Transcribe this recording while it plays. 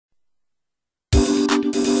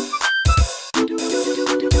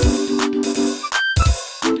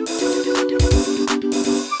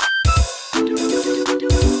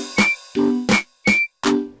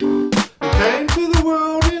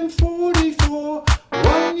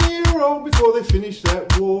old before they finished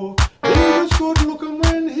that war. He was good looking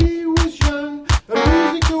when he was young, and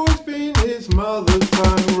music's always been his mother's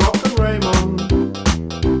tongue. Rockin' Ramon,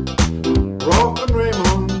 Rockin'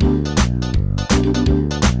 Ramon.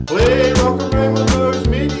 Play Rockin' Ramon, those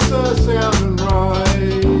middies are sounding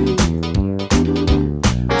right.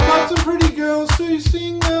 He's got some pretty girls to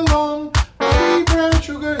sing along. Sweet brown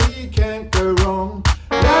sugar, he can't go wrong.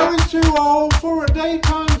 Now he's too old for a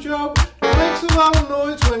daytime job. He makes a lot of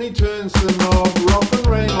noise when he turns the knob. Rockin'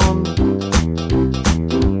 Ramon,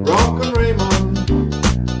 Rockin' Ramon.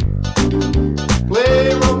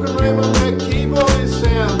 Play Rockin' Ramon, that keyboard is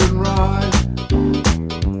sounding right.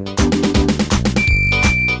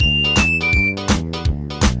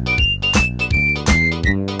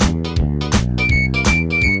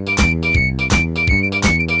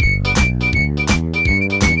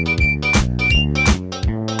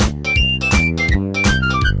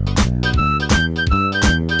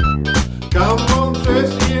 Come on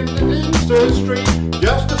Thursday in Sturt Street,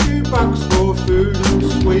 just a few bucks for food and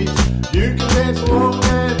sweets. You can dance along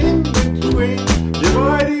and in between, you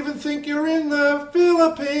might even think you're in the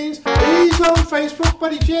Philippines. He's on Facebook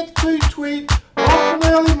but he's yet to tweet. Off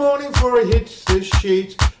an early morning before he hits the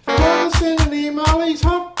sheets. If you want to send an email, he's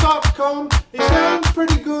hot.com. He sounds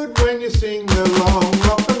pretty good when you sing along.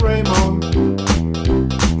 Rockin' Ramon,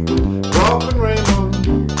 Rockin' Ramon.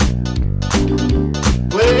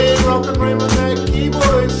 Play Rockin' Ramon, that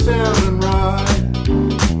keyboard is sounding right.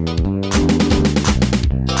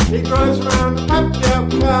 He drives around a packed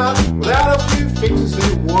out car without a few fixes,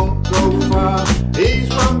 it won't go far. He's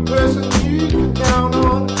one person you can count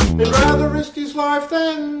on. He'd rather risk his life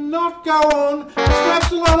than not go on. He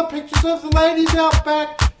snaps a lot of pictures of the ladies out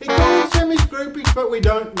back. He calls them his groupies, but we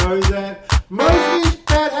don't know that. Most of his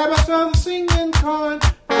bad habits are the singing kind.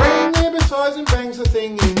 Friend there besides him bangs the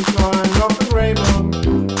thing in time. Rockin' Ramon,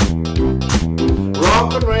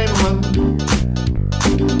 Rockin' Ramon.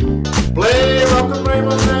 Play Rockin'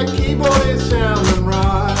 Ramon, that keyboard